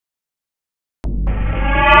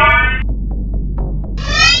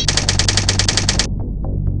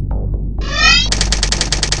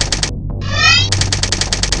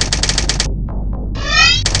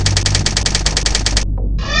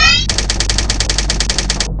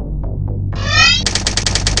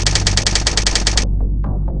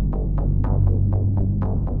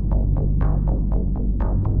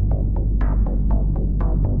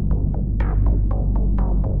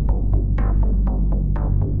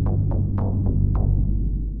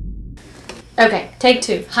Okay, take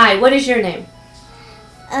two. Hi, what is your name?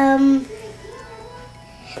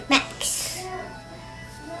 Max.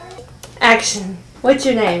 Action. What's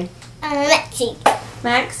your name? Maxie.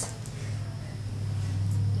 Max?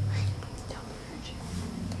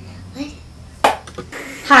 What?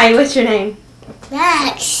 Hi, what's your name?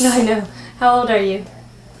 Max. No, I know. How old are you?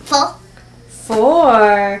 4.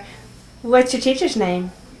 4. What's your teacher's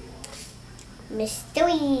name? Miss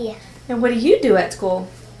Dewey. And what do you do at school?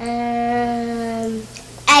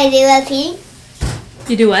 I do everything.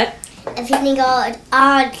 You do what? Everything all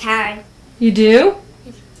the time. You do?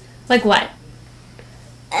 Like what?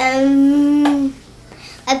 I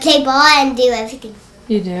play ball and do everything.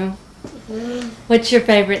 You do? What's your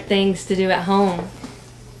favorite things to do at home?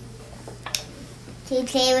 To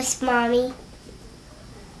play with mommy.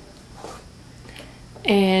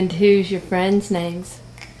 And who's your friends' names?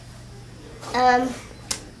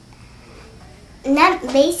 Not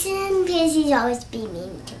Mason because he's always being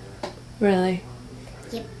mean to me. Really?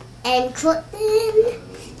 Yep. And Clinton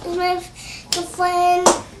is my good friend.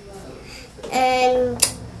 And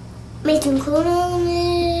Mason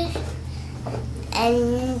Corner.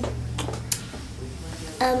 And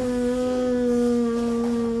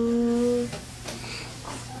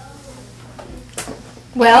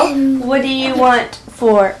Well, what do you want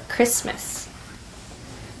for Christmas?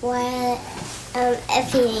 what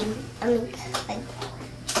everything. Like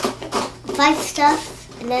 5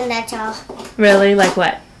 stuff and then that's all. Really? Like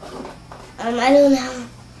what? I don't know.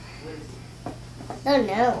 Don't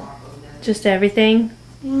know. Just everything?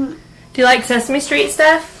 Mm. Do you like Sesame Street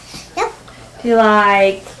stuff? Yep. Do you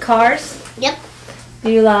like Cars? Yep.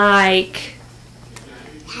 Do you like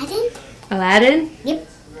Aladdin? Aladdin? Yep.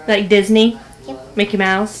 Like Disney? Yep. Mickey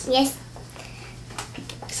Mouse? Yes.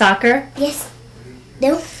 Soccer? Yes.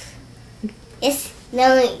 No. Yes.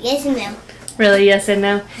 No. Yes and no. Really, yes and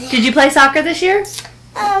no. Did you play soccer this year?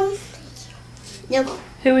 No.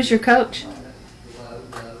 Who was your coach?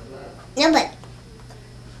 Nobody.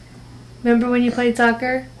 Remember when you played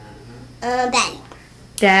soccer? Daddy.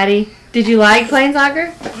 Daddy. Did you like playing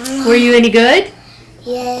soccer? Were you any good?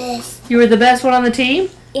 Yes. You were the best one on the team?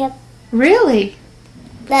 Yep. Really?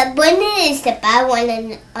 The one is the bad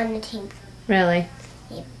one on the team. Really?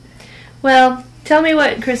 Yep. Well, tell me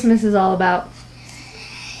what Christmas is all about.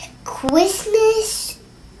 Christmas,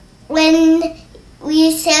 when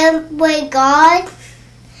we celebrate God,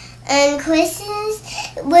 and Christmas,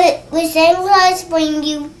 when Santa Claus bring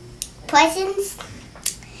you presents,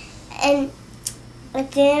 and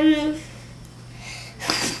then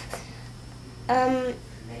a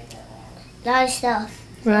lot of stuff.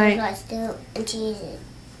 Right. Santa Claus do, and Jesus.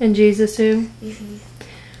 And Jesus too. Mm-hmm.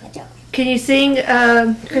 That's all. Can you sing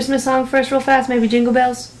a Christmas song for us real fast? Maybe Jingle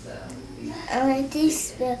Bells?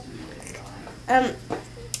 This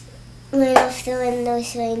Rudolph the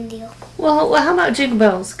Red-Nosed Reindeer. Well, how about Jingle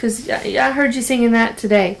Bells? Because I heard you singing that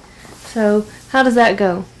today. So, how does that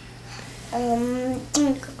go?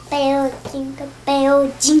 Jingle bell,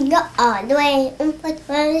 jingle all the way. What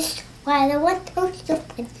was why the one toast of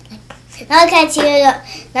Now I can see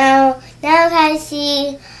now I can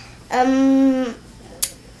see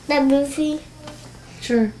the movie.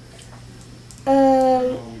 Sure.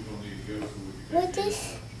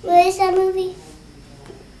 What is that movie?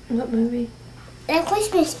 What movie? That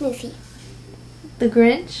Christmas movie. The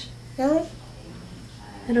Grinch? No?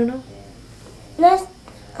 I don't know. No.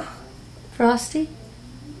 Frosty?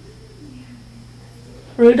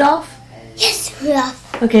 Rudolph? Yes,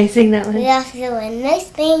 Rudolph. Okay, sing that one. Rudolph the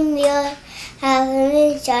Red-Nosed Reindeer, having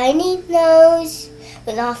a shiny nose.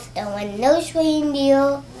 Rudolph the Red-Nosed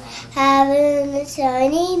Reindeer, having a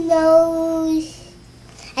shiny nose.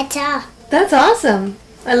 That's all. That's awesome.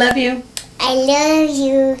 I love you. I love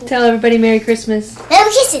you. Tell everybody Merry Christmas. No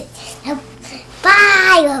kisses. No.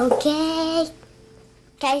 Bye, okay?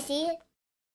 Can I see it?